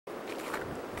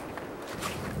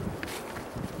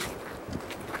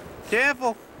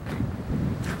Careful.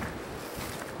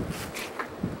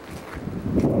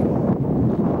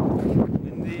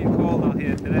 Indeed cold out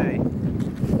here today.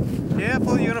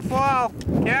 Careful, you're gonna fall.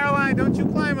 Caroline, don't you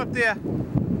climb up there. Come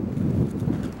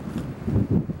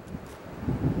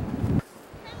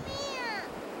here.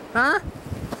 Huh?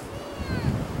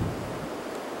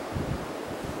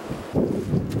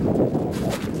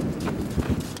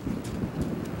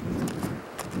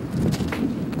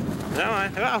 Come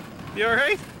on. Oh, you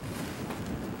alright?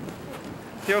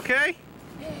 You okay?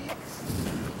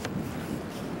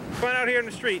 Come on out here in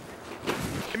the street.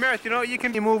 Hey Meredith, you know, you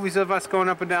can see movies of us going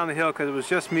up and down the hill because it was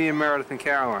just me and Meredith and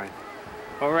Caroline.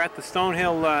 Well, we're at the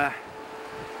Stonehill,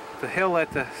 the hill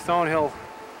at the Stonehill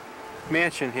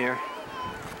Mansion here.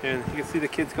 And you can see the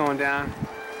kids going down.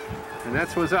 And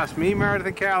that was us, me, Meredith,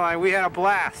 and Caroline. We had a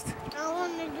blast. I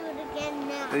want to do it again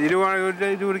now. You do want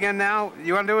to do it again now?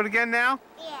 You want to do it again now?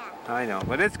 Yeah. I know,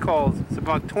 but it's cold. It's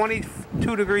about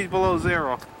 22 degrees below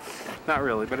zero. Not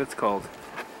really, but it's cold.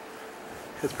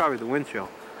 It's probably the wind chill.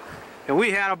 And we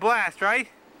had a blast, right?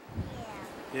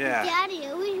 Yeah. Yeah. Daddy,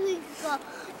 I wish we could go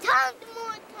tons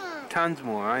more times. Tons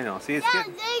more, I know. See, it's Yeah,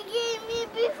 getting... they gave me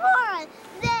before.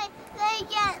 They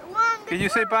get longer. Can you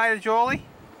say bye to Jolie?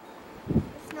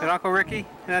 And Uncle Ricky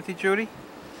and Auntie Judy?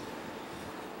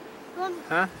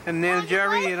 Huh? And Nana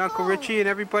Jerry and Uncle Richie and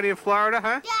everybody in Florida,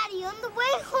 huh? Daddy, on the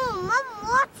way home, I'm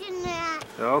watching that.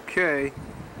 Okay.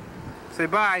 Say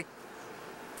bye.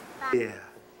 Bye. Yeah.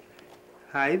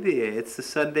 Hi there. It's the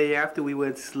Sunday after we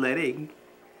went sledding.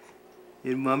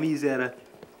 And Mommy's at a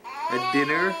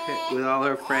dinner with all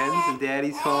her friends and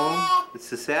Daddy's home.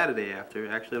 It's the Saturday after.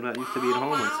 Actually, I'm not used to being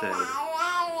home on Saturday.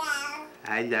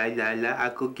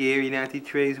 Uncle Gary and Auntie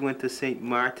Trace went to St.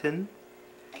 Martin.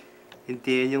 And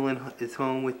Daniel is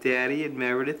home with Daddy and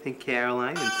Meredith and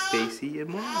Caroline and Stacy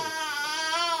and Mom.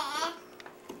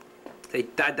 Say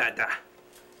da-da-da.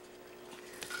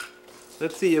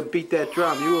 Let's see you beat that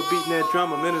drum. You were beating that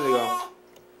drum a minute ago.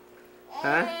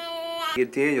 Huh?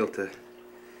 Get Daniel to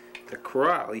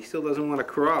crawl. He still doesn't want to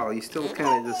crawl. He's still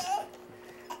kind of just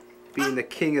being the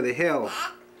king of the hill.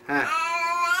 Huh?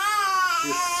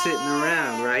 Just sitting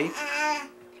around, right?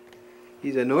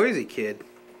 He's a noisy kid.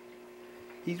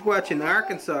 He's watching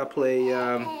Arkansas play,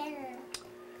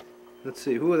 let's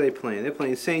see, who are they playing? They're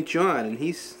playing St. John, and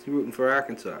he's rooting for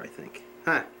Arkansas, I think.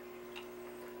 Huh?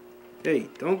 Hey,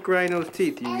 don't grind those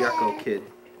teeth, you yucko kid.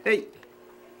 Hey!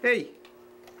 Hey!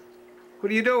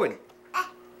 What are you doing?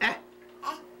 Ah!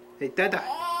 Hey, da-da!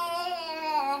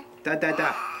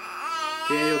 Da-da-da!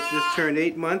 Daniel just turned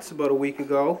 8 months about a week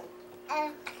ago.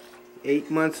 8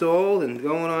 months old and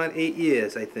going on 8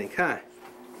 years, I think, huh?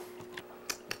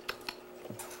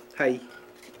 Hi.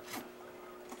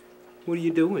 What are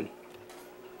you doing?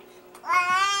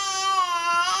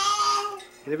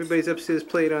 And everybody's upstairs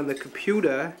playing on the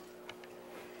computer.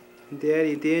 And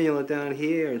Daddy and Daniel are down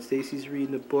here and Stacy's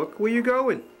reading a book. Where you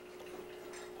going?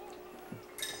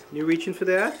 You reaching for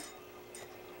that?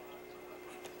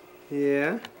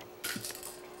 Yeah.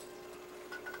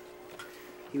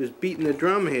 He was beating the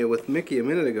drum here with Mickey a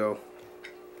minute ago.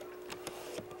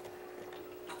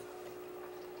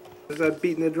 Was that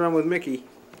beating the drum with Mickey?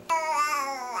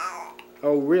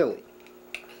 Oh, really?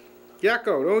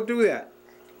 Yucko, don't do that.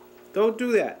 Don't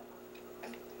do that.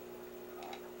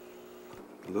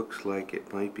 Looks like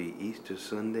it might be Easter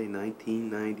Sunday,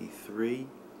 1993.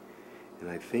 And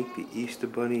I think the Easter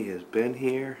Bunny has been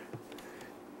here.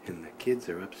 And the kids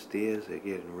are upstairs. They're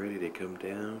getting ready to come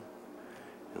down.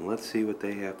 And let's see what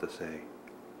they have to say.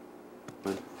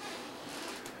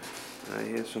 I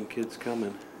hear some kids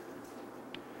coming.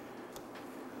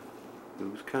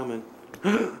 Who's coming?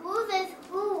 Who's this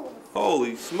who?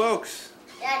 Holy smokes!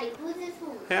 Daddy, who's this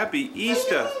who? Happy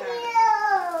Easter!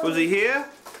 Was he here?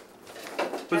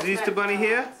 Was the Easter Bunny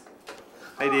here?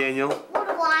 Hi, Daniel. What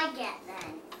do I get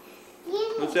then?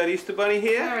 Was that Easter Bunny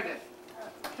here? Meredith,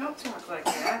 don't talk like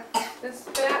that. This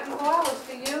bat and ball is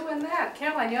for you and that.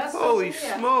 Caroline, yours. Holy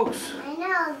smokes! I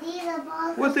know, these are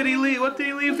balls. What did he leave? What did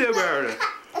he leave there, Meredith?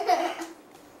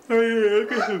 Oh yeah,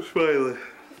 look at him smiling.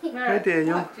 Hi,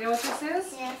 Daniel. What? Do you know what this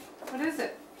is? Yes. What is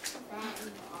it?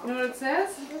 You know what it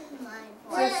says? This is my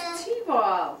ball. It says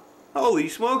T-ball. Holy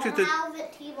smokes! It's a... How's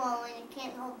it T-ball when you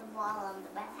can't hold the ball on the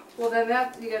back? Well, then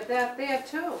you got that there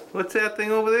too. What's that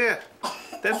thing over there?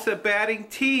 That's a batting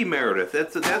tee, Meredith.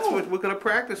 That's what we're gonna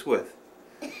practice with.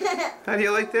 How do you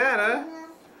like that, huh?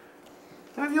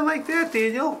 How do you like that,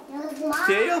 Daniel?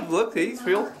 Daniel, look, he's all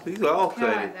Caroline,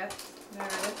 excited. that's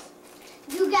Meredith.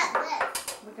 You get this.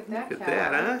 Look at that. Look at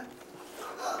that, huh?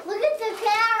 Look at the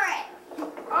carrot.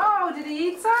 Oh, did he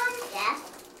eat some? Yes.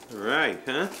 Right,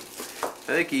 huh?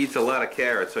 I think he eats a lot of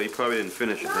carrots, so he probably didn't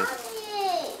finish it, huh?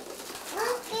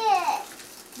 Look it.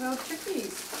 No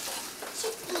chickies.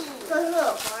 Chickies. For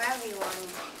who? For everyone.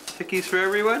 Chickies for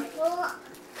everyone? Well,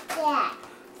 yeah.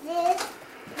 This.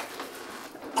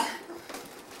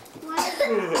 What is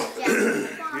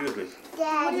this? Excuse me.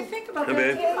 What do you think about that?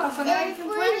 Okay. This is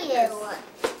for you.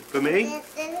 For me? This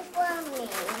is for me.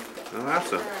 Oh,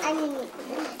 awesome. I mean,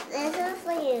 this is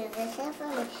for you. This is for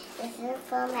me. This is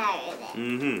for Meredith.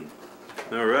 Mm-hmm.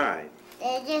 All right.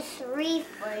 There's just 3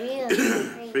 for you.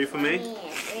 3 for me?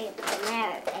 And 3 for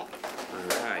Meredith.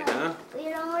 All right, huh? We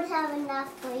don't have enough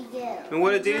for you. And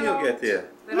what did Daniel get there?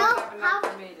 They don't have enough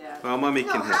for me, Dad. Well, Mommy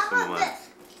can have some of mine.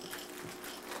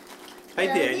 Hi,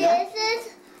 Daniel.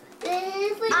 This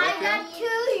is for you. I got 2,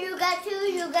 you got 2,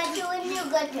 you got 2, and you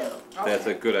got 2. That's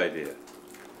a good idea.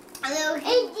 And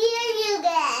you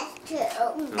got 2.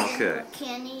 Okay.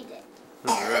 Can't eat it.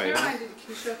 All right. Caroline, did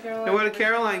you show Caroline? And what did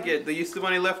Caroline get? The Easter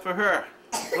money left for her.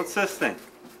 What's this thing?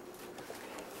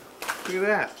 Look at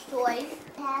that. Toys.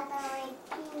 Have a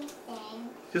like thing.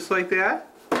 Just like that?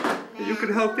 You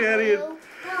can help Daddy. No,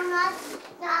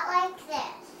 not like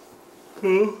this.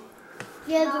 Oh.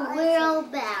 There's a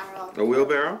wheelbarrow. A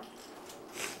wheelbarrow?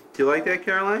 Do you like that,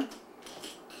 Caroline?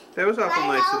 That was awful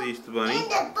nice of the Easter Bunny. In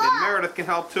the And book. Meredith can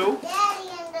help too? Daddy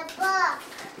in the book.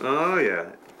 Oh, yeah.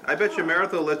 I bet you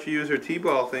Meredith will let you use her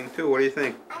T-ball thing too. What do you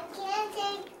think? I can't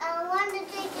take, I want to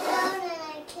take it out and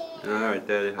I can't. All right,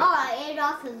 Daddy. Oh, I ate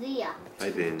off of Zia. I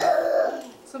didn't.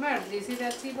 So, Meredith, do you see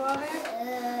that T-ball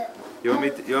there? You want me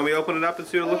to open it up and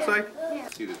see what it looks like?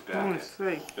 See this I want to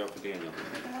see. Show it to Daniel.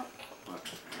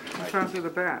 I'm trying to see the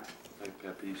bat. Like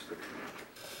Happy Easter.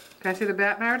 Can I see the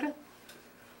bat, Meredith?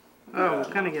 Oh,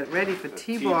 we're gonna get ready for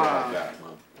T-ball. bat,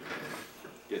 Mom.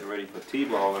 Getting ready for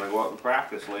T-ball. Gonna go out and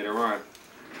practice later on.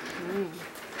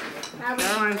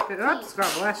 Caroline's, oops,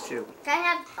 God bless you. Can I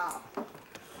have all?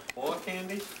 More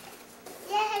candy?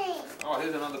 Daddy. Oh,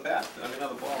 here's another bat. I mean,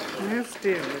 another ball. Here's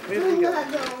Daniel. Where'd we go?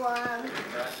 Another one.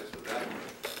 Practice with that one.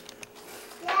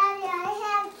 Daddy, I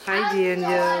have. Hi,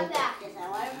 Daniel.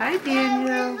 Hi,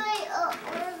 Daniel.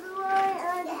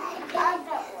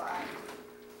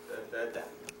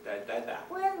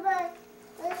 Where's my?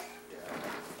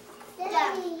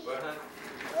 Daddy, What, hon?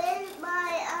 where's my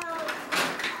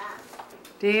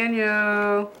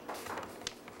Daniel.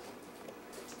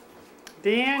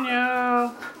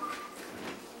 Daniel.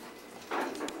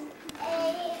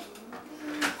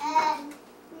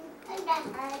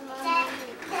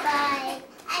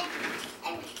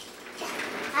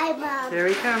 Hi, Mom. Here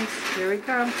he comes. Here he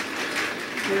comes.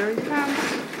 Here he comes.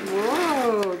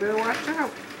 Whoa, better watch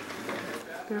out.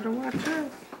 Better watch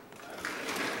out.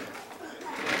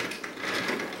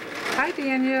 Hi,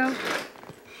 Daniel.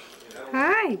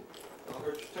 Hi. Don't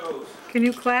hurt your toes. Can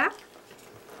you clap?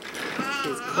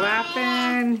 He's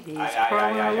clapping. He's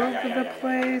crawling all over the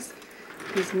place.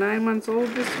 He's 9 months old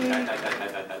this week.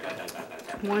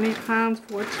 20 pounds,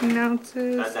 14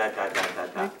 ounces.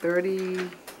 Like 30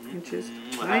 inches.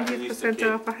 90%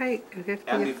 off a height and 50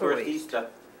 a Happy first foot. Easter,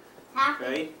 Happy.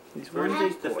 right? He's one First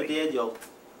big Easter for boy. Daniel.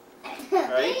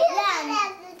 Right?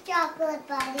 That's the chocolate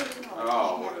buddy.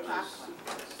 Oh, what is this?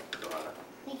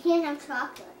 You can't have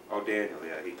chocolate. Oh, Daniel,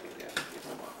 yeah, he can, yeah.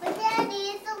 But Daddy,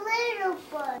 it's a little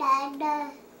boy.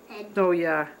 Dada. Oh,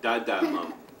 yeah. Da da,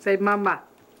 Mom. Say mama.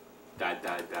 Da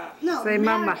da da. No, Say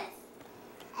mama.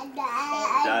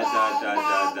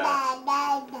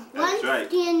 Once right.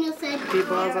 Daniel said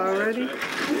T-balls already?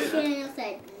 Once Daniel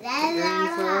said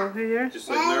Danny's all here. Just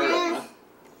like Meredith,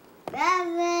 huh?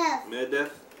 Meredith.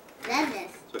 Meredith?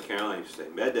 Meredith. That's what Caroline used to say.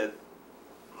 Meredith.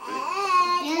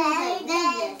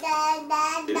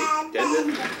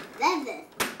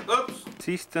 Oops. It's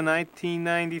Easter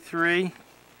 1993.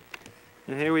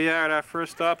 And here we are at our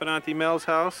first stop at Auntie Mel's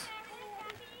house.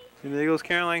 And there goes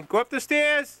Caroline. Go up the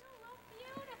stairs!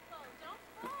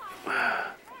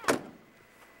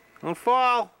 Don't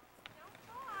fall!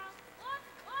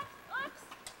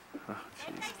 Oh,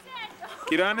 jeez.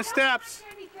 Get on the steps!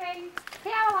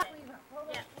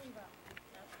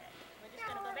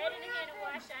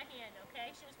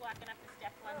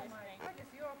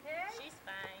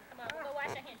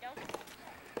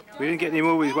 We didn't get any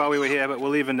movies while we were here, but we're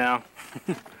leaving now.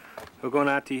 We're going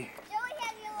to Auntie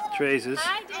Teresa's.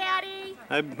 Hi, Daddy.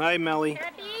 Hi, Melly.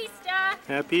 Happy Easter.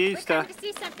 Happy Easter. We're coming to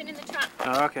see something in the trunk.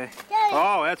 Oh, okay.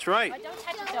 Oh, that's right. Oh, don't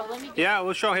touch it, though. Let me Yeah,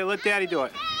 we'll show. Here, let Daddy do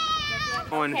it.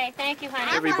 Okay, thank you,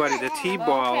 honey. Everybody, the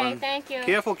T-ball. Okay, and thank you.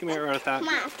 Careful, come here, Meredith. Come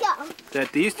on, go. That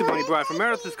the Easter Bunny brought from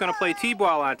Meredith is going to play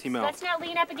T-ball, Auntie Mel. Let's not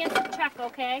lean up against the truck,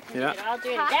 okay? Yeah. I'll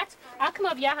do it. I'll come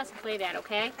over to your house and play that,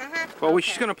 okay? Well,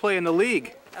 she's going to play in the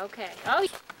league. Okay. Oh.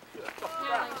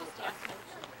 Caroline, just ask him.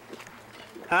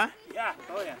 Huh? Yeah,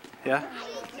 oh yeah. Yeah?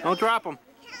 Don't drop them.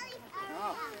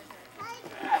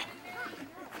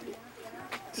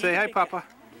 Say hi, Papa.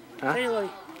 Huh? Say hello.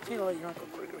 Say hello to your Uncle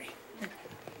Gregory.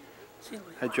 Say hello.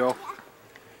 Hi, Joe.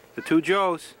 The two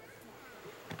Joes.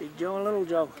 Big Joe and Little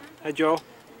Joe. Hi, Joe.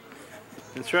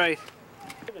 That's right.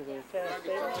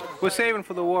 We're saving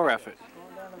for the war effort.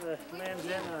 Going down to the Man's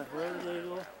Inn, where do they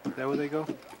go? Is that where they go?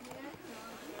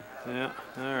 Yeah.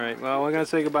 All right. Well, we're gonna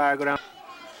say goodbye. I'll go down.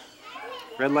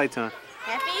 Red light's on.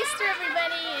 Happy Easter,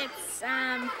 everybody. It's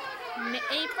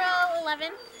April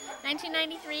 11,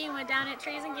 1993. We're down at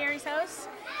Trey's and Gary's house,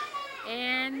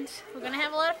 and we're gonna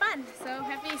have a lot of fun. So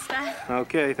happy Easter.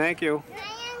 Okay. Thank you.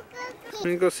 I'm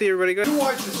gonna go see everybody go. Who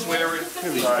wants to swear it? Look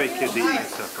at these fake kids eating and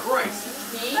stuff.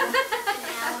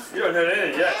 You don't have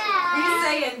anything yet. He's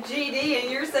saying GD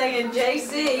and you're saying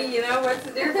JC, you know, what's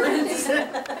the difference?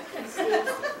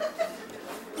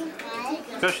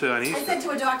 Especially on I Easter. said to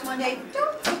a doctor one day,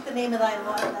 don't take the name of thy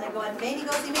Lord. And I go, maybe he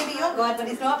goes, he may be your God, but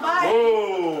he's not mine.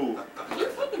 Oh!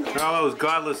 All those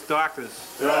godless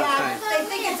doctors. Yeah, they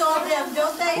think it's all them,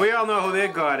 don't they? We all know who their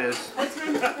God is.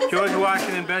 George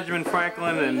Washington, Benjamin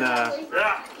Franklin, and Yeah,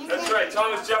 that's right.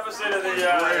 Thomas Jefferson and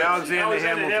the Alexander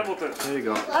Hamilton. There you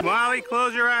go. Molly,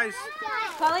 close your eyes.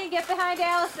 Molly, get behind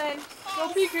Allison. Go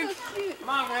peeking. Come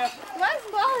on, Ralph. What's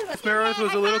Molly? Miss Meredith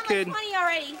was a little kid. 20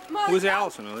 already. Who's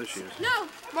Allison? Oh, there she is. No.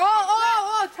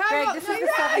 Greg, this is the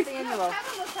 7th annual.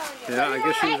 Yeah, I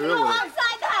guess she's real little.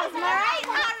 Outside the house, am I right?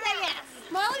 How did I guess?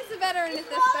 Molly's a veteran at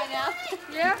this by now.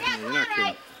 Yeah? Yeah, you're not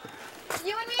kidding.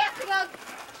 You and me have to go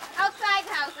outside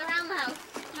the house, around the house,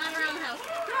 not around the house.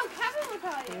 No, Kevin will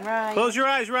tell you. Right. Close your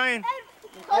eyes, Ryan.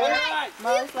 Close your eyes.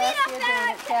 Molly's last year doing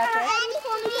it, Patrick.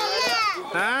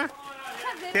 Huh?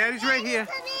 Daddy's right here.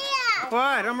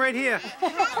 What? I'm right here.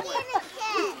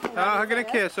 Oh, I'm gonna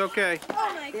kiss. Okay.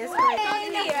 This way. I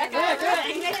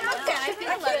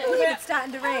feel it. It's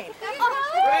starting to rain. I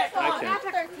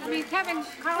can. I mean, Kevin,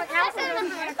 call it Allison goes in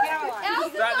front of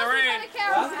Caroline. Starting to rain.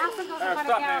 Allison goes in front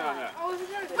of Caroline.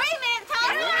 Wait a minute, tell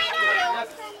us what I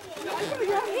do.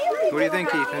 What do you think,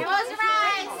 Ethan? Close your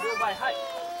eyes. By height.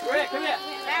 Greg, come here.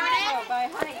 There it is. By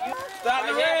height.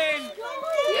 Starting to rain.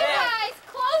 You guys,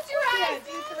 close your eyes.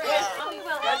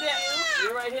 Right there.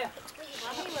 You're right here.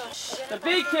 The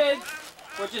big kids,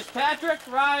 which is Patrick,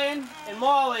 Ryan, and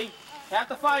Molly, have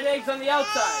to find eggs on the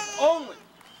outside. Only.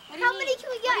 How many can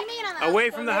we get? What do you mean on that? Away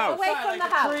from the house. Away from Like the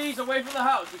house. trees, away from the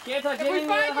house. You can't touch anything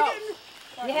near the house.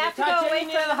 You have to Touch go away anything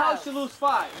near from the house, you lose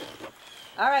 5.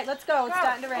 All right, let's go. It's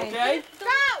starting to rain. Okay? Go.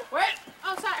 Wait.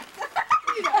 Oh, sorry.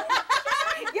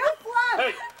 You flush.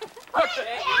 Hey.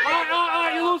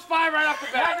 Oh, you lose 5 right off the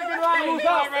bat. Patrick and Ryan, you lose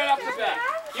 5 right off the bat.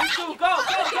 You two, go.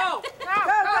 Go,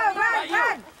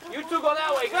 run. You two go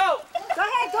that way, go. Go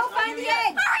ahead, go find the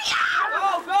egg.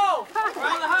 Go.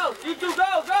 Around the house. You two, go.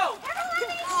 I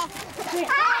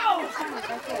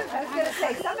was going to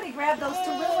say, somebody grab those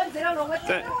 2 little ones. They don't know what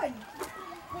they're doing.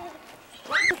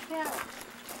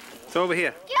 It's over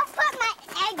here. You put my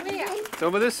egg in. It's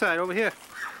over this side, over here.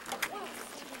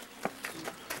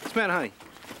 What's the matter, honey?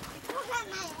 You put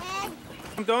my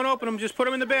egg. Don't open them, just put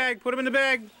them in the bag. Put them in the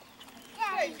bag.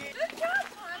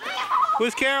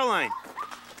 Who's Caroline?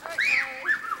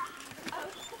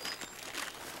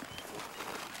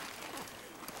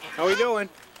 How we doing?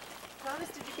 Thomas,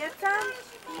 did you get some?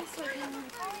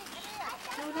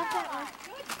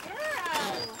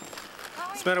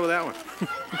 What's the matter with that one?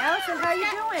 Allison, how you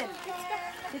doing?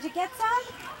 Did you get some?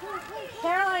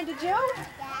 Caroline, did you?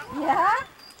 Yeah?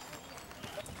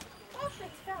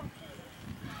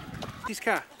 This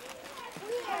car.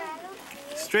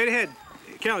 Straight ahead.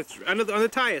 Caroline, on the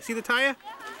tire. See the tire?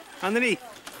 Underneath.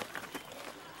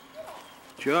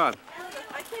 Job.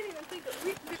 I can't even think of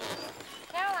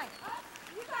Caroline.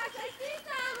 You guys, I see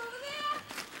some over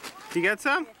there. You got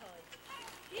some?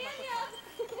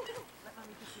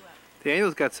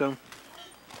 Daniel's got some.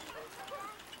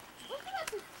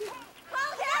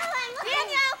 Caroline, come here.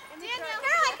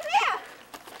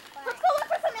 Let's go look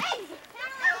for some eggs.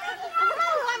 Come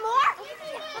on, want more?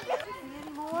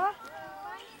 Any more?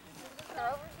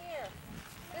 Over here.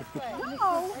 This way.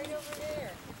 No. Right over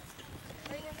there.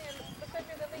 Right in there. Look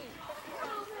under the leaves.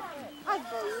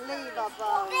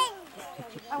 Unbelievable.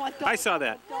 I want those. I saw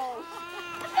that.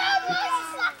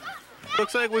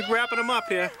 Looks like we're wrapping them up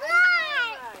here.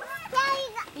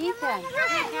 Ethan. I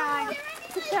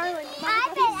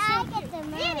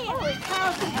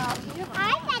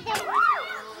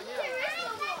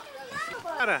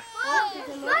get them.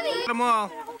 Got them all.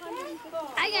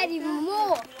 I got even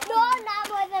more. No, not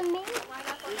more than me.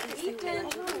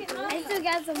 I still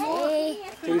got some more.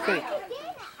 What do you think?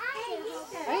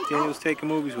 Daniel's taking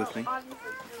movies with me.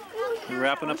 We're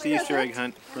wrapping up the Easter egg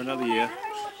hunt for another year.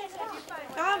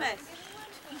 Thomas.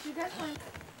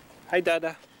 Hi,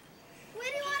 Dada. Where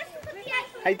do you want us to put the ice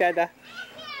cream? Hi, Dada.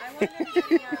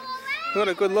 What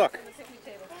a good look.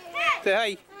 Say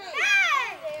hi.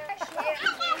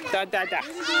 Da da da.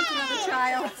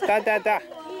 Da da da.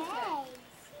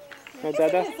 No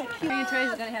Dada.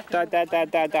 Da da da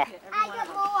da da.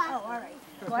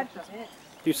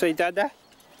 You say Dada?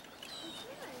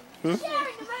 Hmm?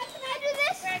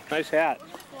 Nice hat.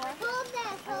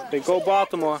 They go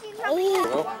Baltimore. Oh,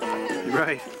 you're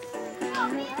right.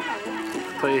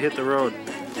 Until you hit the road.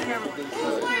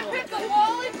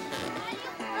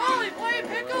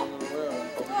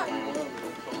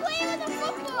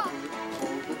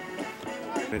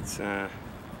 It's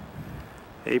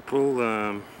April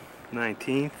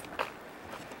 19th,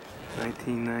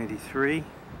 1993,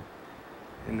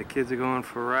 and the kids are going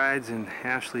for rides in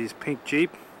Ashley's pink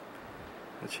Jeep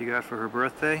that she got for her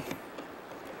birthday.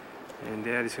 And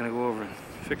Daddy's going to go over and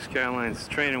fix Caroline's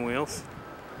training wheels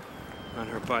on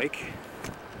her bike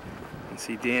and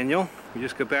see Daniel. We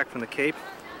just got back from the Cape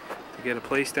to get a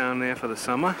place down there for the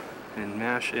summer in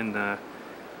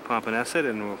Pompanesett,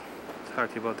 and we'll talk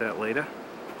to you about that later.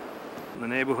 In the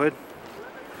neighborhood,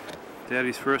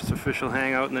 Daddy's first official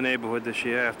hangout in the neighborhood this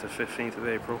year after 15th of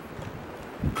April.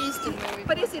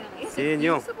 But is it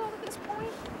Daniel. usable at this point?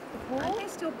 Aren't they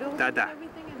still building Dada. everything?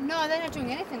 No, they're not doing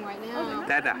anything right now.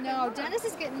 Dada. No, Dennis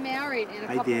is getting married in a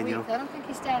Hi, couple Daniel. weeks. I don't think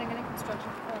he's starting any construction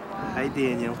for quite a while. Hi,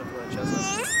 Daniel.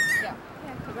 Yeah.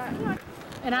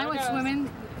 And I went swimming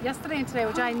yesterday and today,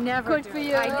 which I never do. Good for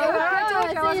you. I never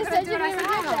told you I was going to do it. I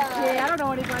said, I don't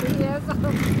know anybody here, so.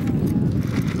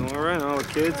 All right, all the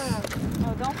kids.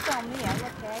 Oh, don't film me. I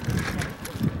look bad.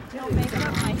 Don't make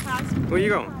up my house. Where you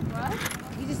going? What?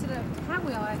 You just did a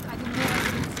cartwheel. I didn't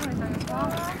realize you did it. I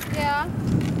thought it was Yeah.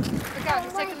 Look out,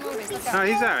 he's taking movies. Look out. Oh,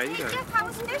 he's all right. He's all right. How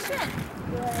was fishing?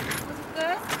 Was it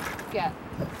good? Yeah.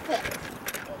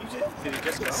 Did he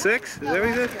just go? 6? Is that what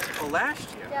he said? Oh, last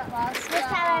year. This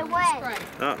time I went. Spring.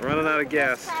 Oh, running out of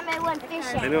gas. This time I went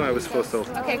fishing. I knew I was supposed to.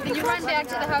 Okay, can you run back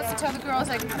to the house and tell the girls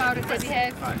I can come out at Fuzzy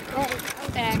Head?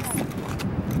 Thanks.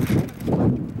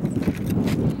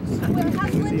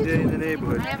 Busy day in the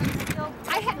neighborhood.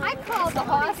 I called the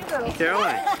hospital.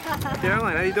 Caroline.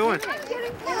 Caroline, how you doing?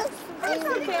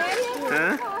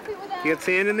 Huh? You got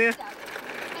sand in there?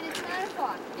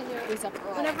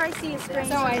 Whenever I see a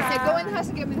stranger. So I said, go in the house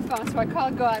and get me the phone. So I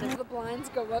called God and the blinds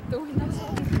go up the windows.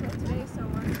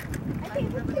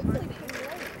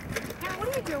 What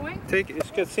are you doing? Take it.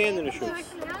 It's got sand in the shoes.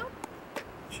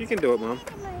 She can do it, Mom.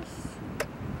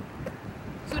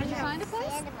 So did you find a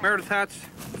place? Meredith Hart's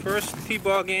first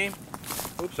T-ball game.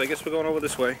 Oops, I guess we're going over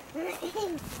this way.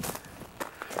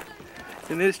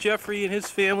 And there's Jeffrey and his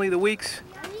family, the Weeks,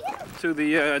 to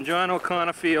the John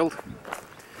O'Connor Field.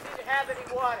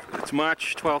 It's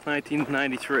March 12,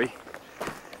 1993.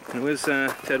 And where's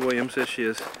Ted Williams? There she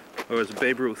is. Or is it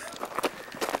Babe Ruth?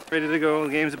 Ready to go.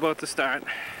 The game's about to start.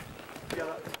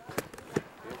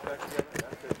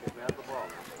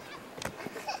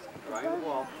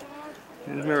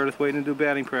 There's Meredith waiting to do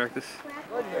batting practice.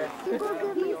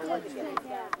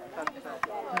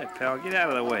 Hey, pal, get out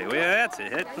of the way. Well, that's a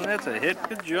hit. That's a hit.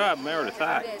 Good job, Meredith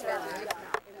Hart.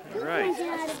 All right.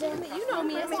 You know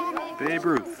me as Babe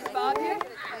Ruth. Bob here.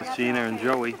 Gina and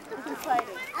Joey.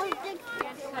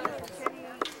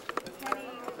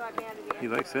 He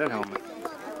likes that helmet.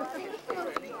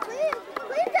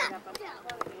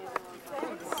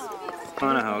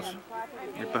 Connor house,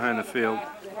 right behind the field.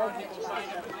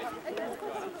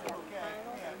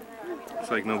 It's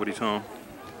like nobody's home.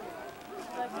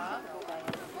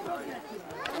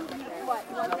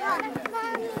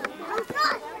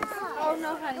 Oh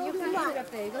no, honey, you can sit up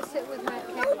there. Go sit with my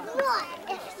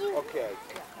camera. Okay.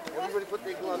 Everybody put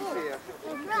their gloves here.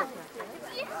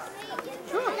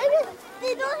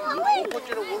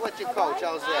 We'll let you coach.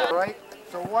 How's that? All right.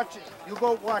 So watch it. You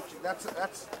go watch it. That's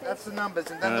the numbers,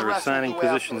 and then the They're rest. assigning will do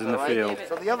positions in the afterwards, all field. right?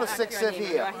 So the other 6 sit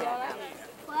here.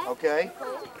 Okay.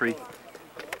 Pre.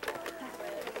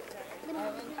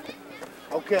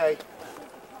 Okay.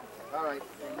 All right.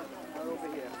 Right over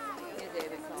here.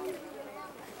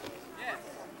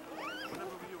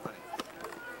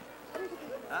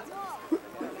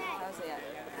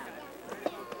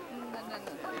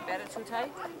 Better too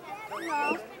tight?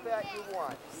 No. That you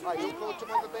want. All right, you coach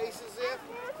them on the bases there.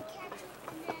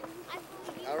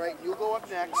 All right, you go up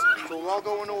next. So we'll all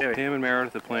go in order. Yeah, him and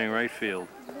Meredith are playing right field.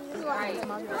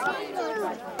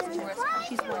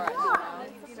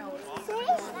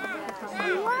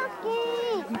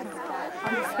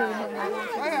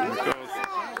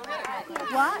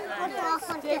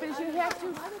 What? David, is your hair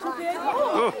too big?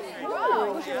 Oh,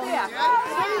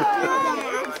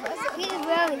 He's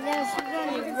really this. He's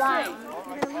really wild. I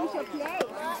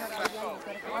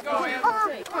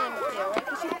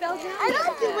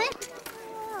don't do it.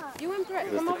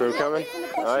 Is the crew coming?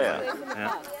 Oh yeah.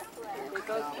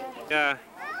 Yeah.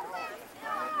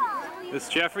 This is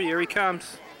Jeffrey, here he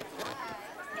comes.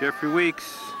 Jeffrey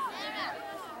Weeks.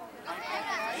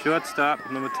 Shortstop,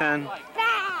 number 10. Look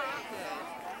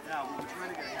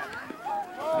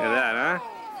at that, huh?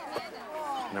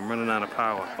 And I'm running out of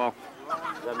power. Oh. Is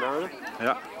that Meredith?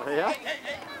 Yeah. Yeah?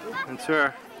 That's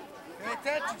her.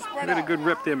 I got a good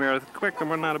rip there, Meredith. Quick, I'm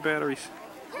running out of batteries.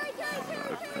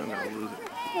 I'm gonna lose it.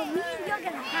 You're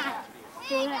gonna hide.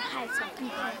 You're gonna hide some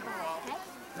people.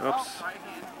 Oops.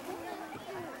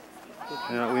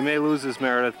 Yeah, we may lose this,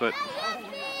 Meredith, but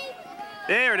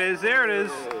there it is, there it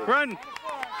is. Run!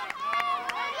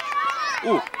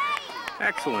 Ooh,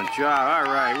 excellent job.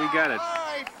 All right, we got it.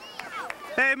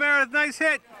 Hey, Meredith, nice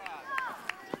hit.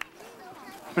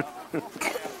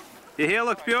 Your hair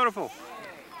looks beautiful.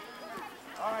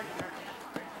 All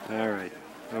right,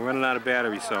 we're running out of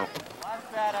battery, so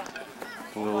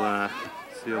we'll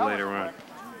see you later on.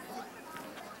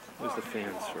 Where's the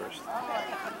fans first?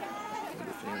 Where'd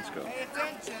the fans go?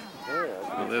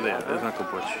 Oh, they're there. There's Uncle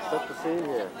Butch. Set the scene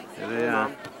here. There they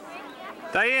are.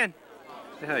 Diane!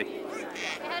 Say hi.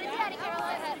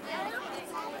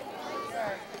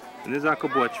 And there's Uncle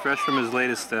Butch, fresh from his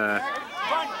latest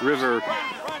river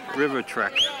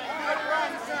trek.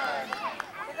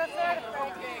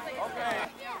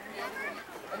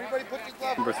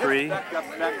 Number 3,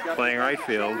 playing right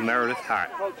field, Meredith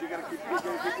Hart.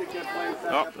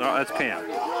 Oh, that's Pam.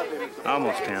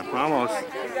 Almost Pam, almost. You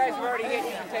guys have already hit,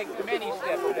 you can take many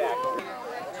steps back. I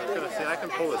was gonna say I can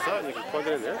pull this out and you can plug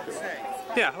it in there too.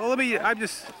 Yeah, well, I'm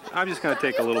just gonna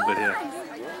take a little bit here.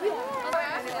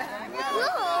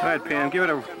 Go ahead, Pam, give it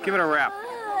a wrap.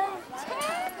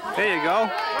 There you go.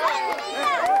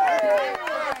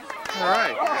 All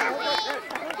right.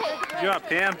 Good job,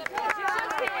 Pam.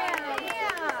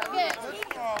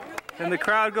 And the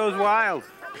crowd goes wild.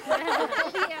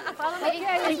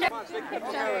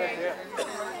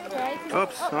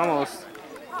 Oops, almost.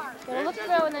 Look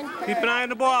through and then Keep an eye on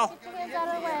the ball.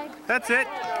 That's it.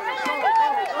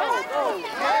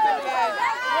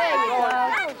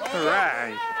 All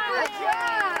right.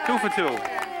 2 for 2.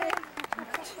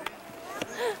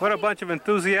 What a bunch of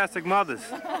enthusiastic mothers.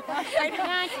 We're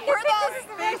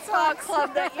the baseball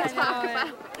club that you talk about.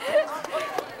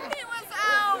 He was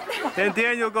out. And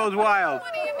Daniel goes wild.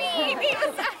 What do you mean? He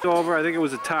was out. It's over. I think it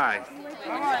was a tie.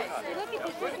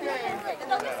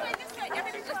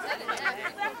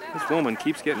 This woman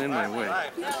keeps getting in my way.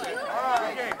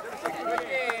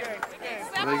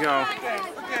 There they go.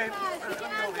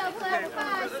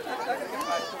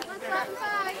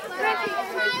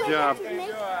 Good job.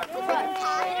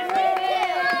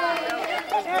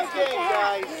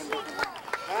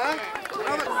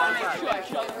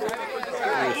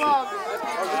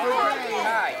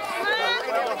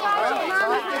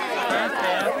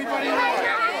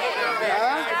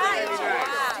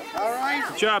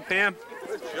 Good job, Pam.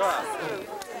 Good job.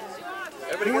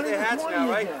 Everybody get their hats now,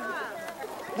 right?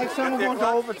 Next time we're going to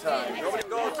overtime. Nobody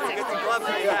goes, so get the gloves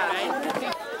and the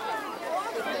hats.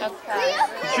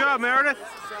 Good job, Meredith.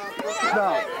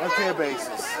 No, let's hear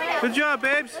bases. Good job,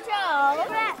 babes. Good job.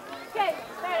 Okay,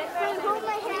 hold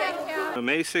my hand. On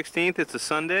May 16th, it's a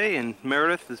Sunday, and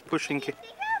Meredith is pushing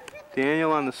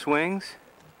Daniel on the swings.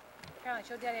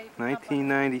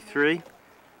 1993.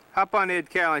 Hop on Ed,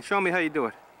 Caroline. Show me how you do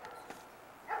it.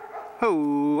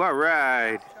 Oh, all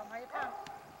right.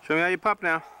 Show me how you pop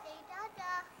now.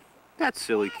 That's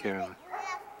silly, Caroline.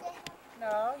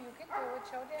 No, you can do it.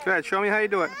 Show Dad. Go ahead, show me how you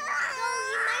do it.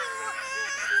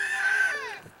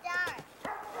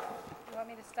 You want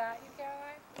me to start you,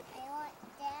 Caroline? I want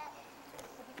that.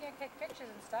 But you can't take pictures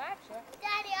and start you.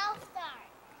 Daddy, I'll start.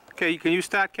 Okay, can you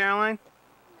start, Caroline?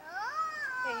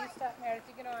 Yeah, you start, Meredith.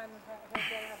 You get on her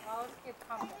getting up. All this kids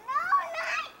comfortable.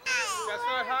 That's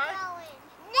not high?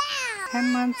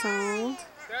 10 months old.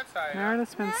 That's high.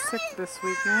 Meredith's been sick this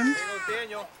weekend. There goes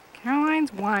Daniel.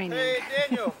 Caroline's whining. Hey,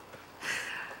 Daniel.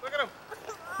 Look at him.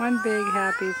 One big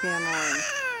happy family.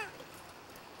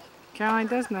 Caroline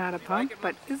does know how to pump,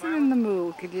 but isn't in the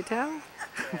mood, could you tell?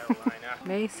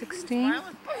 May 16th.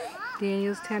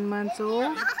 Daniel's 10 months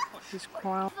old. He's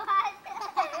crying.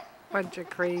 Bunch of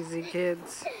crazy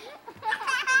kids.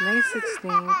 May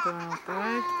 16th, around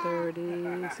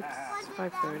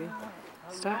 5:30.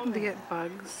 Starting to get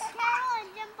bugs.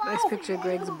 Nice picture of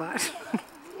Greg's butt.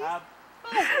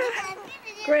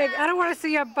 Greg, I don't want to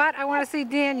see your butt. I want to see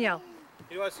Daniel.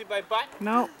 You want to see my butt?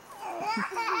 No.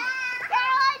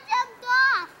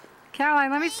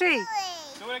 Caroline, let me see.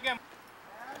 Do it again.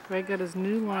 Greg got his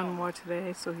new lawnmower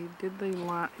today, so he did the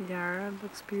yard.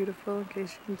 Looks beautiful, in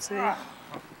case you can see.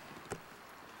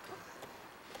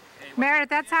 Meredith,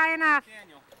 that's high enough.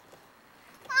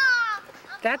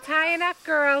 That's high enough,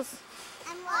 girls.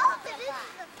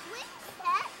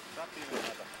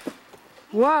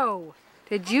 Whoa!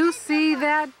 Did you see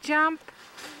that jump?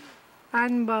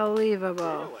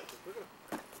 Unbelievable.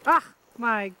 Oh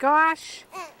my gosh.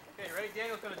 Okay, you ready?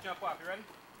 Daniel's gonna jump off. You ready?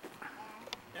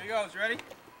 Here he goes. Ready?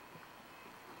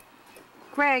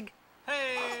 Greg.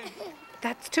 Hey!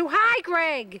 That's too high,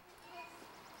 Greg.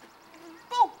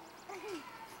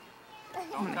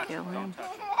 Don't touch kill him. him. Don't touch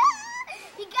him.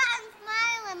 He got him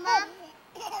smiling, Mom.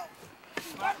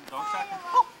 Don't touch him.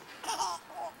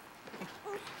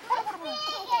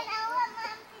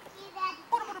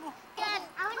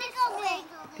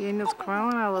 Daniel's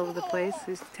crawling all over the place.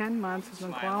 He's 10 months. He's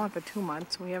been crawling for 2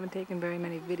 months. We haven't taken very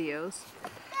many videos.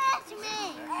 That's me.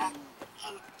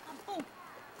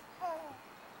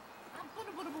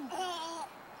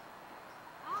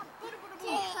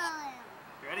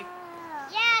 You ready?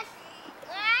 Yes.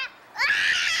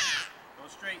 Go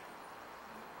straight.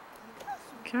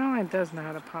 Caroline does know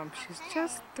how to pump. She's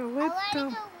just a little... Wiggle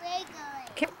it.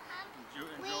 Caroline, you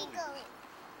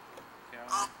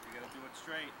gotta do it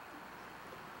straight.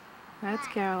 That's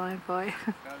Caroline for you.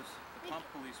 Because the pump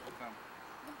police will come.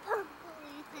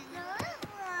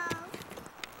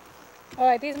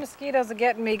 Alright, these mosquitoes are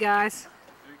getting me, guys.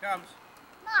 Here he comes.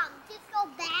 Mom, just go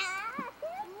back.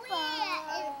 Where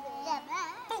is the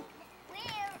bag? Where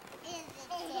is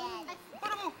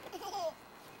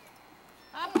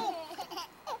it,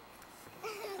 Daddy?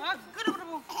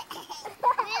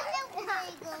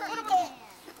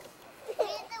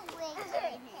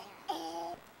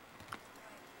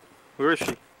 Where is she?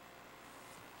 You know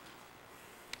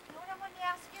what I wanted to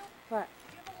ask you? What? Do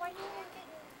you have a white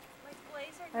like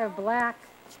blazer? I have black.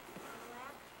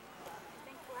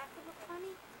 Think black would look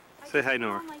funny? Say hi,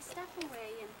 Nora. I my stuff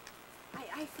away and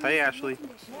I feel Hi, some Ashley. air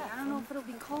conditioning. I don't know if it'll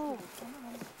be cold.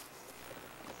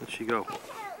 Where'd she go?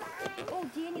 Oh,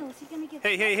 Daniel, is he gonna get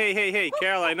Hey,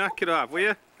 Caroline, knock it off, will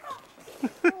you? Oh,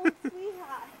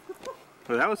 sweetheart.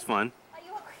 Well, that was fun. Are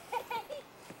you okay?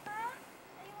 Huh?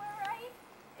 Are you alright?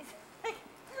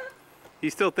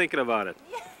 He's still thinking about it.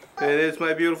 And there's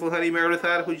my beautiful honey Meredith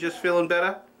Hart, who's just feeling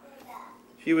better.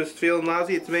 She was feeling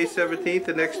lousy. It's May 17th,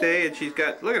 the next day, and she's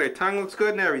got, look at her tongue looks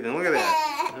good and everything. Look at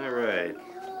that. All right.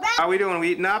 How are we doing? We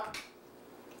eating up?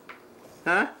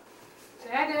 Huh? Say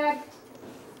hi, Dad.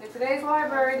 It's today's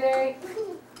library day.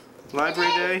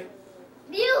 Library day?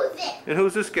 Music. And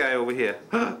who's this guy over here?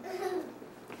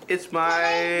 It's my...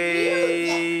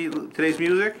 Today's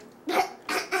music? Is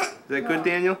that good,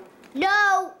 Daniel?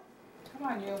 No. Come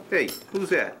on, you. Hey, who's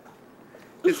that?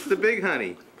 It's the big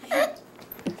honey.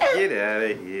 Get out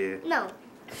of here. No.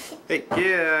 Hey,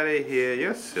 get out of here.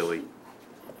 You're silly.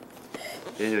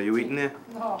 Daniel, you eating there?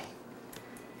 No.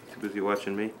 Too busy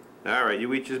watching me? Alright,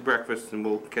 you eat your breakfast and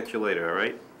we'll catch you later,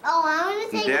 alright? Oh, I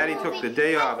want to And take Daddy a movie. took the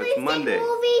day off. It's Monday. Take a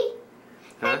movie?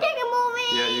 Can Huh? I take a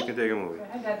movie? Yeah, you can take a movie.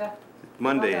 Hi, Dada. It's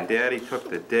Monday and Daddy took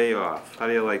the day off. How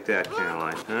do you like that,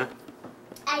 Caroline? Huh?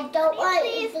 I don't want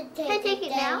you to take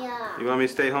it now. You want me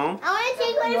to stay home? I want to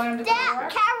take You want one him of to go to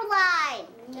work? Caroline.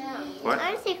 No. What? I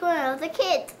want to take one of the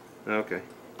kids. Okay.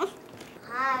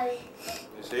 Hi.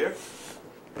 You see her?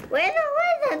 Where's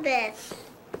Elizabeth?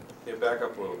 Here, back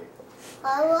up a little bit.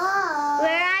 Hello.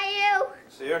 Where are you?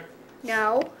 See her?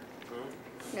 No.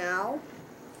 Hmm? No.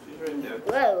 She's right there.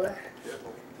 Whoa.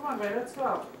 Careful. Come on, baby, let's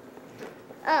go.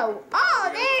 Oh. Oh,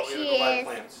 there she is.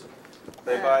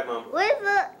 Say bye, Mom. Where's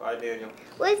the? Bye, Daniel.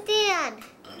 Where's Dan?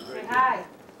 Say hi.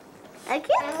 I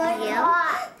can't see him.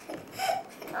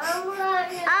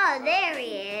 Oh, there he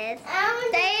is.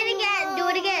 Say it again. Do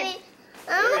it again.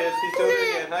 There he is. He's doing it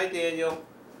again. Hi, Daniel.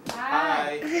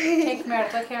 Hi. Take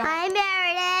Meredith. Take care. Hi,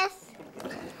 Meredith.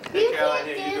 Hey, Caroline,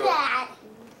 here, you do it. that.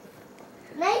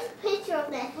 Nice picture of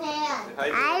the hand. Hi,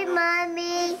 Hi, Daniel.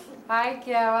 Mommy. Hi,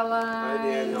 Caroline. Hi,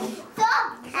 Daniel. Hi,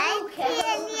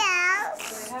 Daniel.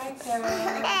 Say hi,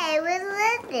 Caroline. Hey, where's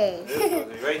Lizzie? There's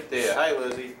Lizzie right there. Hi,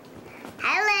 Lizzie.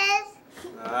 Hi, Liz.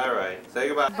 All right. Say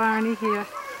goodbye. Barney here.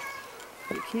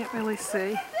 You can't really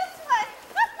see.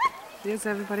 There's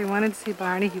everybody wanted to see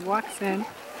Barney. He walks in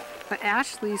for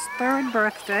Ashley's 3rd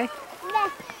birthday.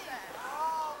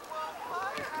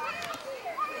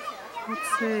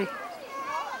 Let's see.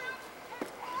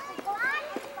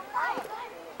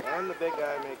 And the big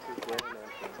guy makes his grand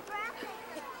entrance.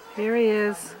 Here he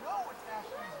is.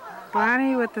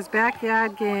 Barney with his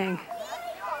backyard gang.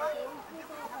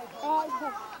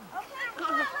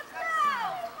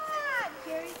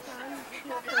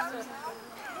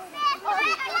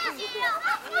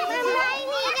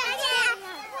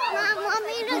 Mom, want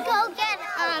me to go get,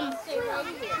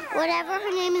 whatever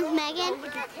her name is, Megan?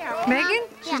 Megan?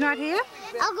 She's not here?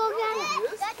 I'll go get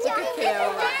her.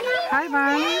 Hi,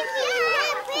 Barney.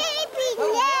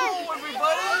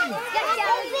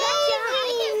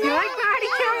 You like Barney,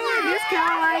 Caroline? Yes,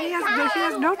 Caroline. Yes, but she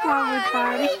has no problem with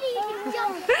Barney.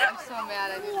 I'm so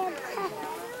mad I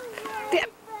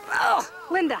didn't. Oh,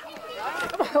 Linda.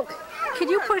 Could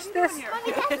you push this?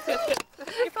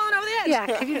 You're falling over the edge. Yeah,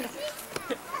 could you?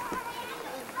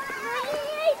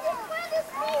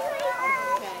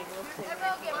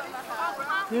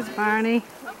 Here's Barney.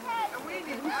 And we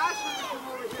need Ashley to come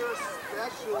over here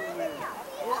especially.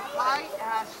 Well, hi,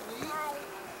 Ashley.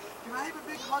 Can I have a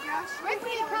big hug, Ashley? Right,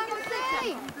 Peter, come and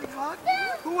sit. A big hug?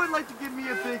 Who would like to give me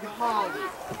a big hug?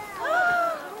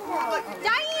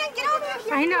 Diane, get over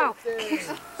here. I know.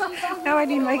 No, I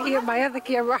didn't like it. My other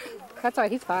camera. That's all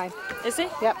right. He's fine. Is he?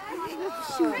 Yep.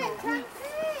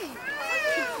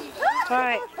 All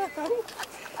right.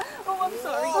 Oh, I'm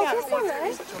sorry. Oh, that's all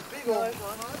right. Such a big old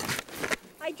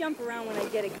I jump around when I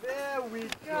get it. There we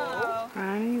go.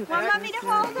 Barney. Want me to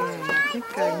hold I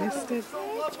think I missed it.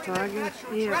 August.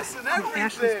 Yeah.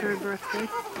 Ashley's third birthday.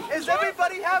 Is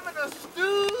everybody having a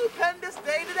stupendous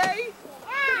day today?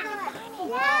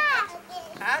 Well,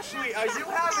 Ashley, are you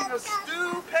having a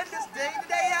stupendous day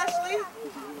today, Ashley?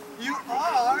 You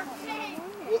are?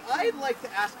 Well, I'd like to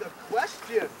ask a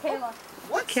question.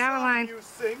 What Caroline. song do you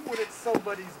sing when it's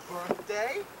somebody's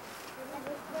birthday?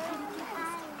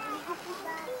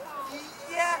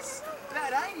 Yes,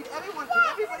 that I need everyone. Can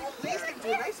everybody please get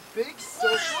into a nice big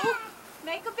circle?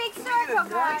 Make a big Can we circle, get a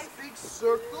guys. nice big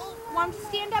circle? Want to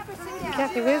stand up or sit down?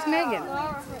 Kathy, where's Megan?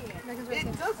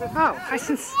 It doesn't Oh, matter. I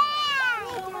should.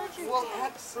 Well,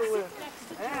 excellent.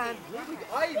 And here we go.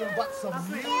 I even brought some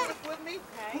music with me.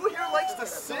 Who here likes to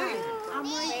sing?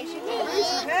 Raise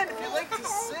your hand if you like to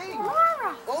sing.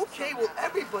 Okay, well,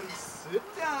 everybody sit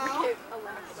down.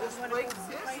 Just like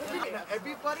this. Now,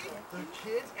 everybody, the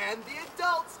kids and the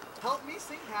adults, help me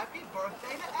sing happy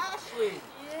birthday to Ashley.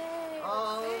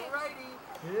 Alrighty,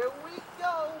 here we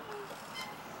go.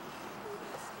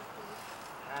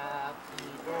 Happy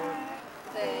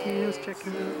birthday. He was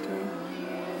checking out too.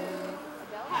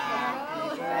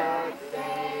 Happy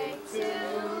birthday to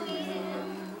you.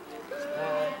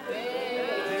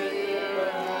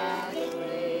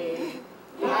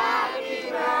 Happy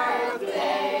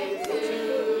birthday to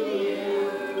you.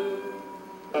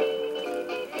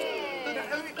 Now,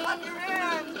 everybody clap your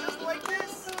hands just like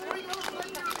this. There we go, clap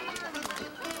your hands.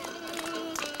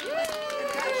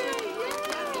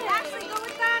 Ashley, go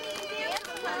with Barney and dance.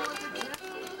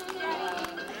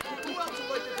 Who else would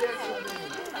like to dance with me?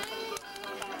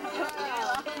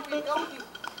 Here we go.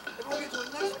 Everyone get to a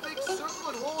nice big circle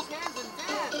and hold hands and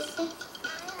dance.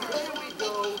 There we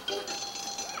go.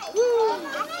 Woo!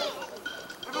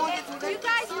 Everyone get to a nice You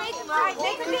guys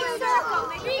make a big circle.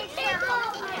 Make a big circle.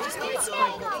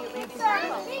 Big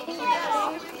circle.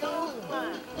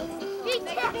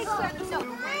 Big circle.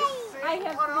 I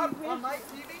have on my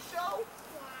TV show?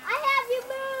 I have you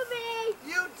movie.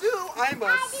 You do? I'm a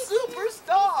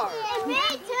superstar. And me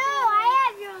too. I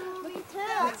have your movie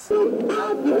too.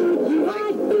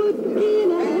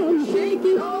 And shake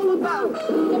it all about.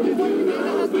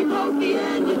 Hokey pokey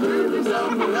and you turn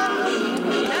yourself around.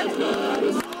 That's what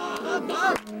it's all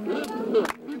about.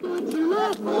 You put your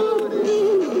left foot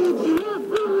in, put your left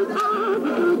foot out,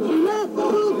 put your left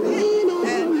foot in,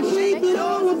 and you shake it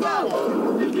all about.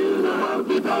 You do the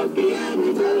hokey pokey and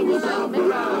you turn yourself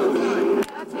around.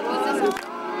 That's what it's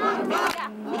all about.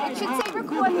 It should say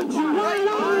record. Put your left